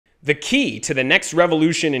The key to the next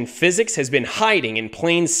revolution in physics has been hiding in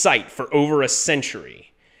plain sight for over a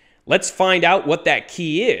century. Let's find out what that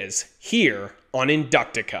key is here on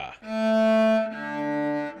Inductica.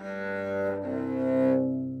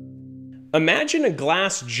 Imagine a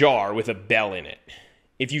glass jar with a bell in it.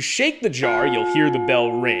 If you shake the jar, you'll hear the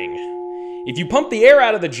bell ring. If you pump the air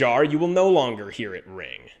out of the jar, you will no longer hear it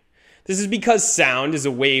ring. This is because sound is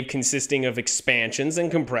a wave consisting of expansions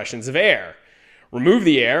and compressions of air. Remove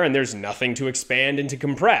the air and there's nothing to expand and to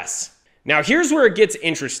compress. Now here's where it gets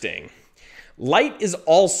interesting. Light is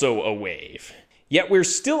also a wave, yet we're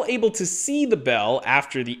still able to see the bell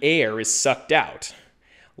after the air is sucked out.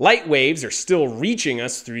 Light waves are still reaching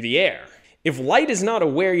us through the air. If light is not a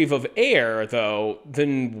wave of air, though,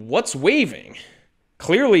 then what's waving?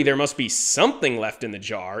 Clearly there must be something left in the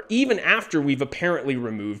jar, even after we've apparently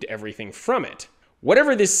removed everything from it.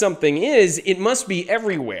 Whatever this something is, it must be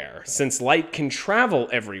everywhere, since light can travel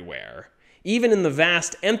everywhere, even in the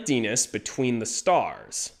vast emptiness between the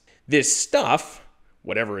stars. This stuff,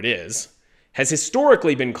 whatever it is, has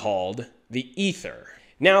historically been called the ether.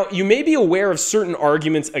 Now, you may be aware of certain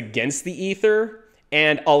arguments against the ether,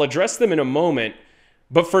 and I'll address them in a moment,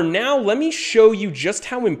 but for now, let me show you just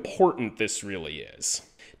how important this really is.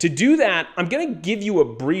 To do that, I'm going to give you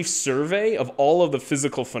a brief survey of all of the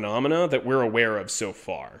physical phenomena that we're aware of so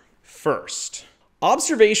far. First,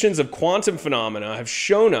 observations of quantum phenomena have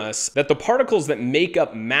shown us that the particles that make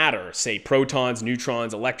up matter, say protons,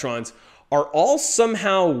 neutrons, electrons, are all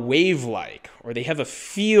somehow wave-like, or they have a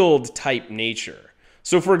field-type nature.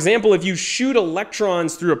 So for example, if you shoot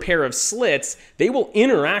electrons through a pair of slits, they will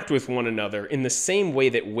interact with one another in the same way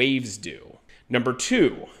that waves do. Number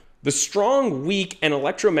two, the strong, weak, and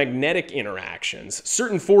electromagnetic interactions,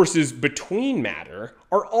 certain forces between matter,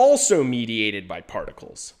 are also mediated by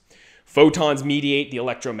particles. Photons mediate the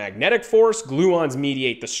electromagnetic force, gluons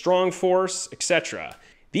mediate the strong force, etc.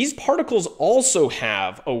 These particles also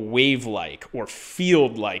have a wave-like or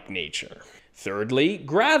field-like nature. Thirdly,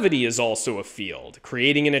 gravity is also a field,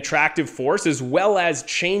 creating an attractive force as well as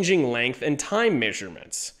changing length and time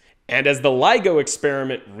measurements. And as the LIGO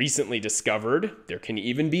experiment recently discovered, there can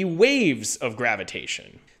even be waves of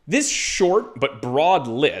gravitation. This short but broad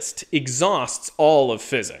list exhausts all of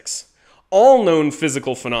physics. All known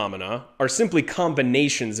physical phenomena are simply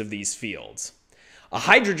combinations of these fields. A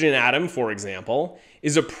hydrogen atom, for example,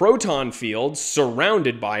 is a proton field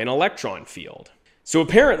surrounded by an electron field. So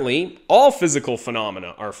apparently, all physical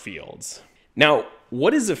phenomena are fields. Now,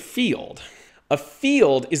 what is a field? A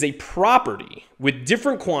field is a property with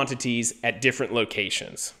different quantities at different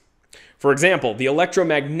locations. For example, the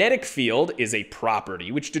electromagnetic field is a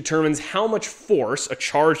property which determines how much force a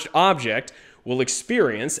charged object will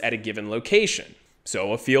experience at a given location.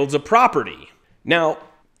 So a field's a property. Now,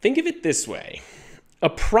 think of it this way. A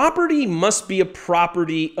property must be a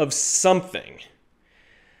property of something.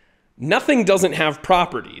 Nothing doesn't have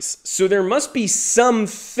properties, so there must be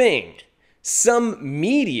something, some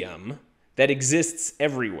medium that exists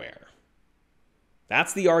everywhere.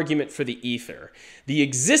 That's the argument for the ether. The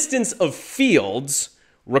existence of fields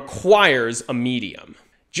requires a medium.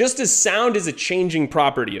 Just as sound is a changing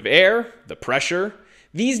property of air, the pressure,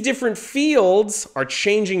 these different fields are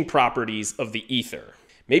changing properties of the ether.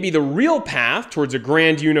 Maybe the real path towards a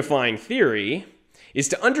grand unifying theory is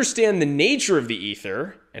to understand the nature of the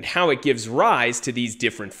ether and how it gives rise to these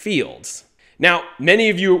different fields. Now,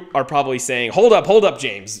 many of you are probably saying, hold up,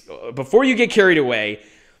 James. Before you get carried away,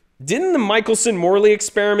 didn't the Michelson Morley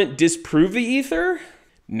experiment disprove the ether?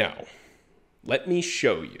 No. Let me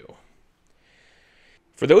show you.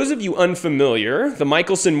 For those of you unfamiliar, the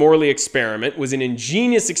Michelson Morley experiment was an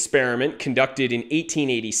ingenious experiment conducted in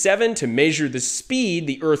 1887 to measure the speed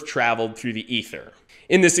the Earth traveled through the ether.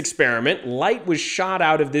 In this experiment, light was shot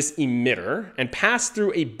out of this emitter and passed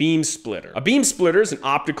through a beam splitter. A beam splitter is an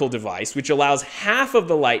optical device which allows half of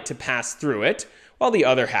the light to pass through it, while the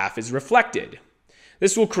other half is reflected.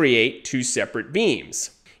 This will create two separate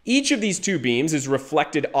beams. Each of these two beams is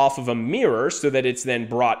reflected off of a mirror so that it's then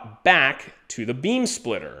brought back to the beam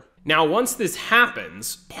splitter. Now, once this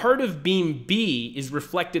happens, part of beam B is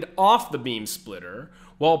reflected off the beam splitter,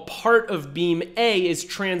 while part of beam A is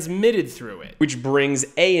transmitted through it, which brings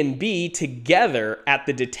A and B together at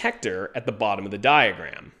the detector at the bottom of the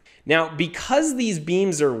diagram. Now, because these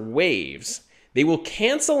beams are waves, they will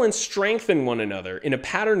cancel and strengthen one another in a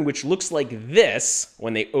pattern which looks like this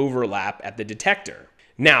when they overlap at the detector.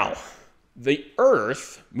 Now, the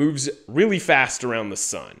Earth moves really fast around the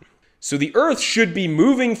sun. So the Earth should be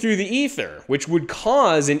moving through the ether, which would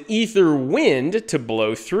cause an ether wind to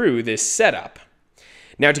blow through this setup.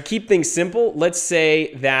 Now, to keep things simple, let's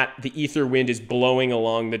say that the ether wind is blowing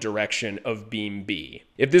along the direction of beam B.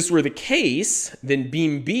 If this were the case, then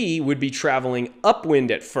beam B would be traveling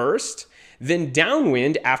upwind at first, then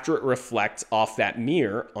downwind after it reflects off that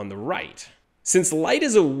mirror on the right. Since light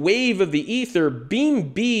is a wave of the ether, beam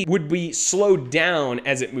B would be slowed down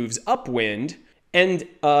as it moves upwind and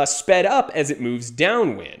sped up as it moves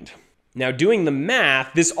downwind. Now, doing the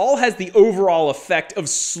math, this all has the overall effect of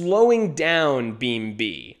slowing down beam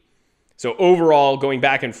B. So overall, going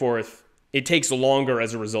back and forth, it takes longer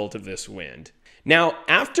as a result of this wind. Now,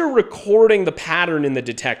 after recording the pattern in the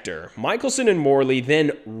detector, Michelson and Morley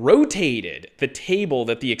then rotated the table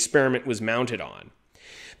that the experiment was mounted on.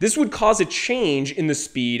 This would cause a change in the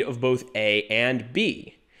speed of both A and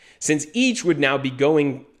B, since each would now be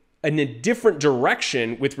going in a different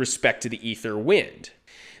direction with respect to the ether wind.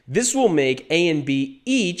 This will make A and B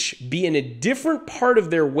each be in a different part of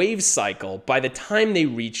their wave cycle by the time they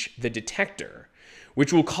reach the detector,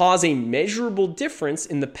 which will cause a measurable difference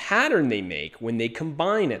in the pattern they make when they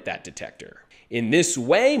combine at that detector. In this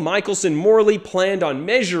way, Michelson Morley planned on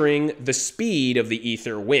measuring the speed of the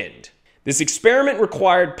ether wind. This experiment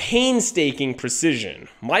required painstaking precision.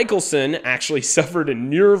 Michelson actually suffered a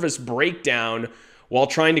nervous breakdown while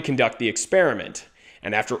trying to conduct the experiment,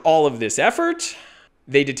 and after all of this effort,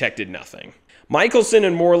 they detected nothing. Michelson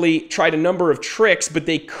and Morley tried a number of tricks, but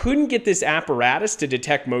they couldn't get this apparatus to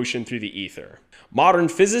detect motion through the ether. Modern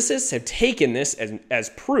physicists have taken this as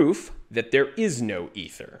proof that there is no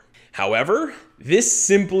ether. However, this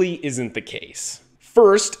simply isn't the case.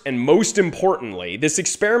 First, and most importantly, this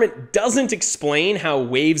experiment doesn't explain how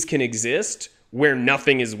waves can exist where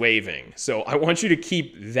nothing is waving. So I want you to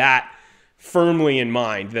keep that firmly in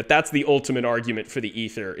mind, that that's the ultimate argument for the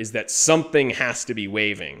ether, is that something has to be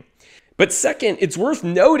waving. But second, it's worth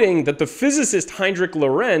noting that the physicist Heinrich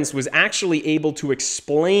Lorentz was actually able to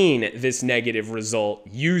explain this negative result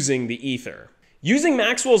using the ether. Using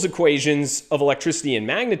Maxwell's equations of electricity and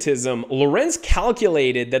magnetism, Lorentz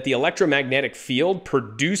calculated that the electromagnetic field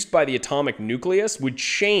produced by the atomic nucleus would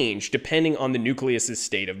change depending on the nucleus's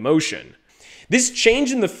state of motion. This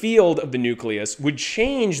change in the field of the nucleus would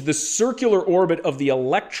change the circular orbit of the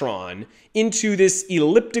electron into this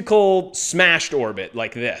elliptical smashed orbit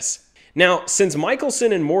like this. Now, since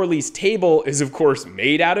Michelson and Morley's table is of course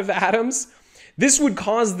made out of atoms, this would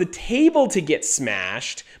cause the table to get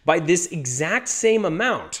smashed by this exact same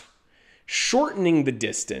amount, shortening the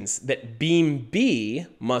distance that beam B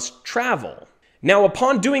must travel. Now,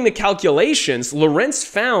 upon doing the calculations, Lorentz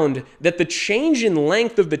found that the change in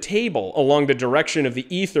length of the table along the direction of the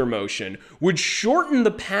ether motion would shorten the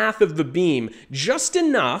path of the beam just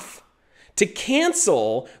enough to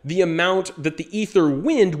cancel the amount that the ether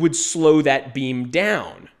wind would slow that beam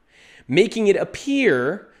down, making it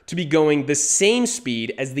appear to be going the same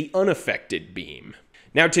speed as the unaffected beam.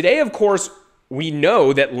 Now, today, of course, we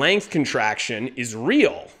know that length contraction is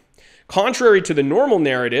real. Contrary to the normal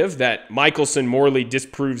narrative that Michelson-Morley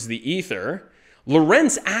disproves the ether,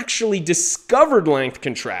 Lorentz actually discovered length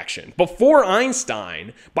contraction before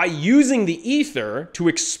Einstein by using the ether to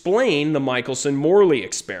explain the Michelson-Morley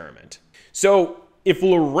experiment. So, if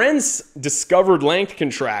Lorentz discovered length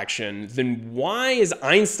contraction, then why is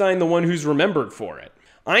Einstein the one who's remembered for it?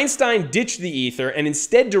 Einstein ditched the ether and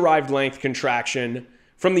instead derived length contraction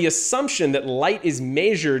from the assumption that light is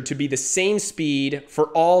measured to be the same speed for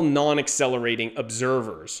all non-accelerating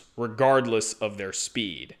observers, regardless of their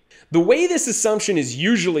speed. The way this assumption is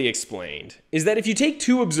usually explained is that if you take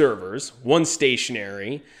two observers, one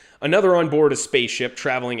stationary, another on board a spaceship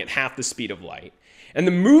traveling at half the speed of light, and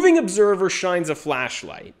the moving observer shines a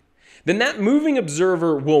flashlight, then that moving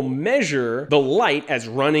observer will measure the light as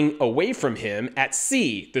running away from him at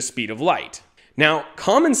c, the speed of light. Now,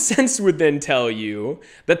 common sense would then tell you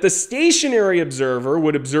that the stationary observer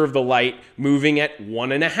would observe the light moving at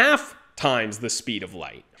 1.5 times the speed of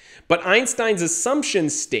light. But Einstein's assumption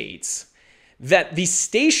states that the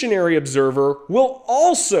stationary observer will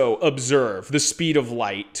also observe the speed of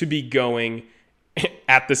light to be going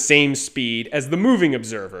at the same speed as the moving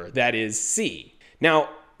observer, that is c. Now,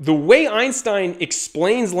 the way Einstein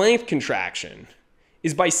explains length contraction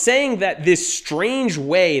is by saying that this strange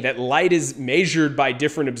way that light is measured by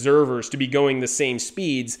different observers to be going the same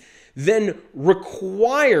speeds then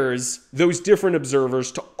requires those different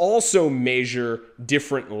observers to also measure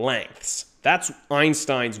different lengths. That's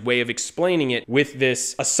Einstein's way of explaining it, with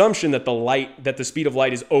this assumption that the speed of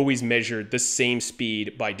light is always measured the same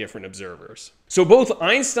speed by different observers. So both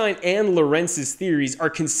Einstein and Lorentz's theories are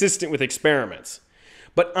consistent with experiments.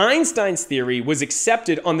 But Einstein's theory was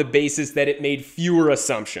accepted on the basis that it made fewer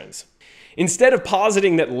assumptions. Instead of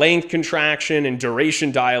positing that length contraction and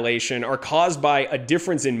duration dilation are caused by a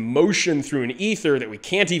difference in motion through an ether that we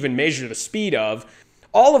can't even measure the speed of,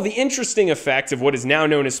 all of the interesting effects of what is now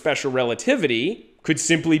known as special relativity could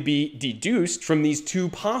simply be deduced from these two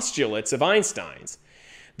postulates of Einstein's: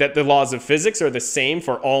 that the laws of physics are the same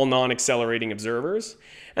for all non-accelerating observers,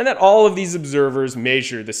 and that all of these observers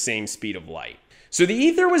measure the same speed of light. So the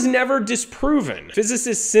ether was never disproven.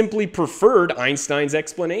 Physicists simply preferred Einstein's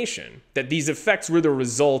explanation, that these effects were the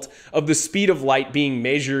result of the speed of light being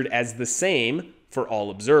measured as the same for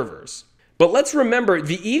all observers. But let's remember,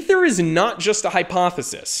 the ether is not just a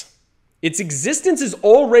hypothesis. Its existence is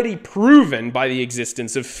already proven by the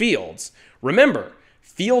existence of fields. Remember,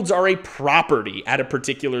 fields are a property at a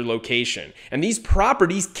particular location, and these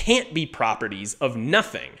properties can't be properties of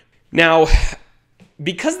nothing. Now,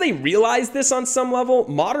 because they realize this on some level,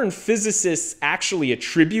 modern physicists actually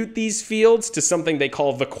attribute these fields to something they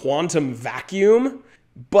call the quantum vacuum.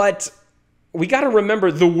 But we got to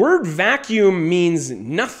remember, the word vacuum means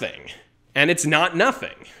nothing. And it's not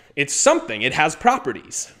nothing. It's something. It has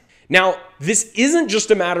properties. Now, this isn't just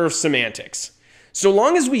a matter of semantics. So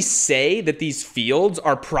long as we say that these fields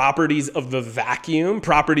are properties of the vacuum,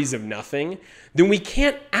 properties of nothing, then we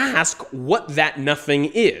can't ask what that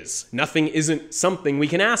nothing is. Nothing isn't something we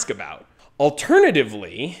can ask about.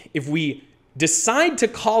 Alternatively, if we decide to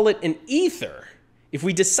call it an ether, if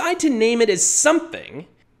we decide to name it as something,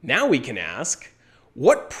 now we can ask,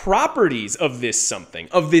 what properties of this something,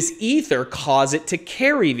 of this ether, cause it to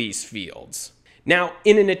carry these fields? Now,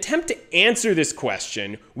 in an attempt to answer this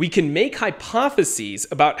question, we can make hypotheses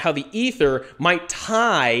about how the ether might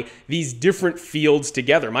tie these different fields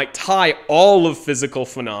together, might tie all of physical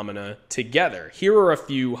phenomena together. Here are a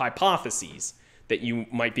few hypotheses that you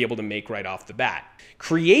might be able to make right off the bat.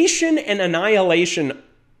 Creation and annihilation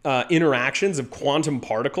interactions of quantum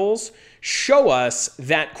particles show us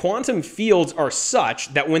that quantum fields are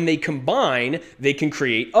such that when they combine, they can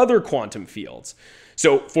create other quantum fields.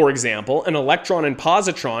 So, for example, an electron and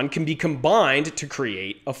positron can be combined to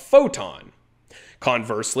create a photon.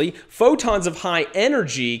 Conversely, photons of high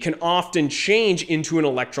energy can often change into an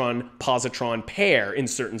electron-positron pair in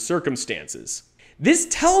certain circumstances. This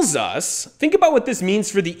tells us, think about what this means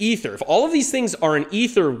for the ether. If all of these things are an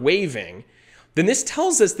ether waving, then this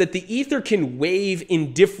tells us that the ether can wave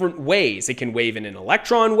in different ways. It can wave in an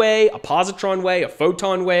electron way, a positron way, a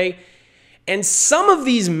photon way. And some of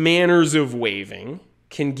these manners of waving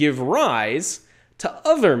can give rise to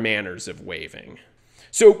other manners of waving.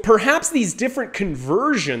 So perhaps these different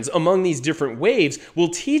conversions among these different waves will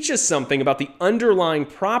teach us something about the underlying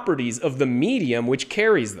properties of the medium which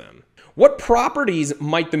carries them. What properties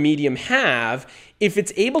might the medium have if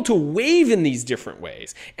it's able to wave in these different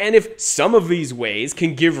ways? And if some of these ways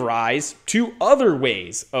can give rise to other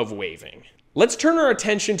ways of waving? Let's turn our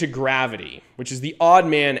attention to gravity, which is the odd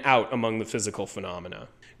man out among the physical phenomena.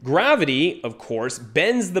 Gravity, of course,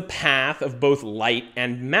 bends the path of both light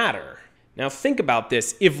and matter. Now think about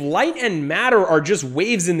this. If light and matter are just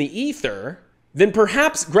waves in the ether, then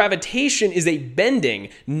perhaps gravitation is a bending,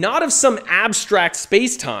 not of some abstract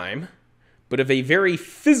space-time, but of a very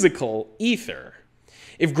physical ether.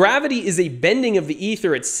 If gravity is a bending of the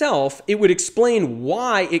ether itself, it would explain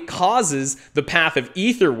why it causes the path of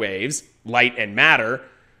ether waves, light and matter,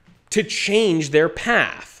 to change their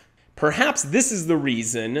path. Perhaps this is the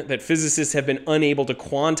reason that physicists have been unable to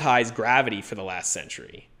quantize gravity for the last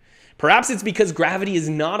century. Perhaps it's because gravity is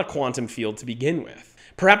not a quantum field to begin with.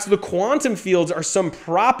 Perhaps the quantum fields are some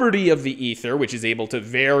property of the ether, which is able to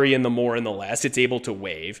vary in the more and the less, it's able to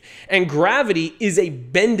wave, and gravity is a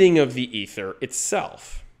bending of the ether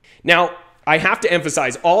itself. Now, I have to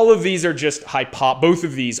emphasize, all of these are just both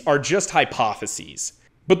of these are just hypotheses.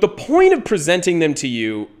 But the point of presenting them to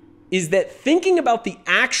you is that thinking about the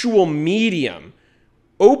actual medium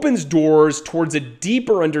opens doors towards a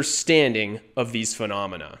deeper understanding of these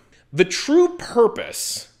phenomena. The true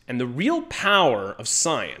purpose and the real power of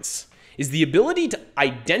science is the ability to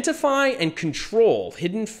identify and control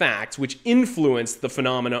hidden facts which influence the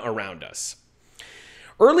phenomena around us.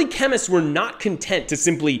 Early chemists were not content to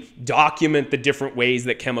simply document the different ways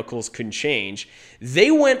that chemicals can change.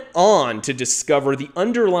 They went on to discover the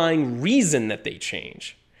underlying reason that they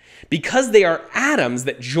change, because they are atoms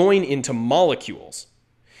that join into molecules.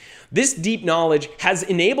 This deep knowledge has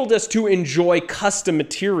enabled us to enjoy custom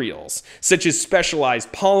materials, such as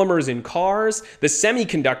specialized polymers in cars, the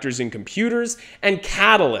semiconductors in computers, and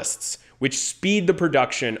catalysts, which speed the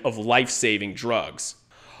production of life-saving drugs.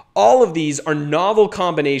 All of these are novel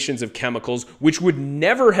combinations of chemicals which would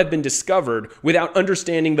never have been discovered without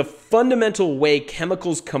understanding the fundamental way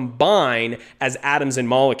chemicals combine as atoms and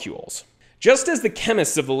molecules. Just as the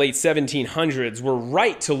chemists of the late 1700s were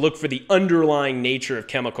right to look for the underlying nature of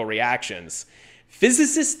chemical reactions,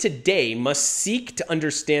 physicists today must seek to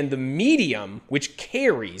understand the medium which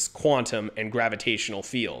carries quantum and gravitational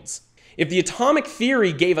fields. If the atomic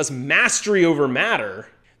theory gave us mastery over matter,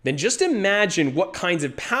 then just imagine what kinds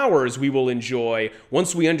of powers we will enjoy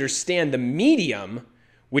once we understand the medium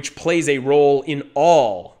which plays a role in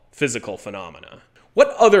all physical phenomena.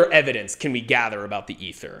 What other evidence can we gather about the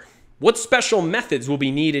ether? What special methods will be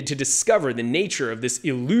needed to discover the nature of this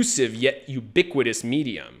elusive yet ubiquitous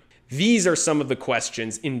medium? These are some of the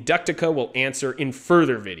questions Inductica will answer in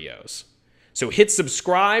further videos. So hit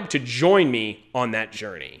subscribe to join me on that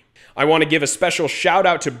journey. I want to give a special shout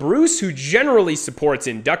out to Bruce, who generally supports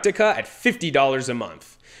Inductica at $50 a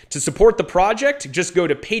month. To support the project, just go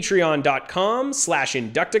to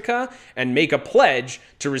patreon.com/Inductica and make a pledge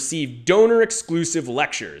to receive donor-exclusive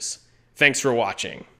lectures. Thanks for watching.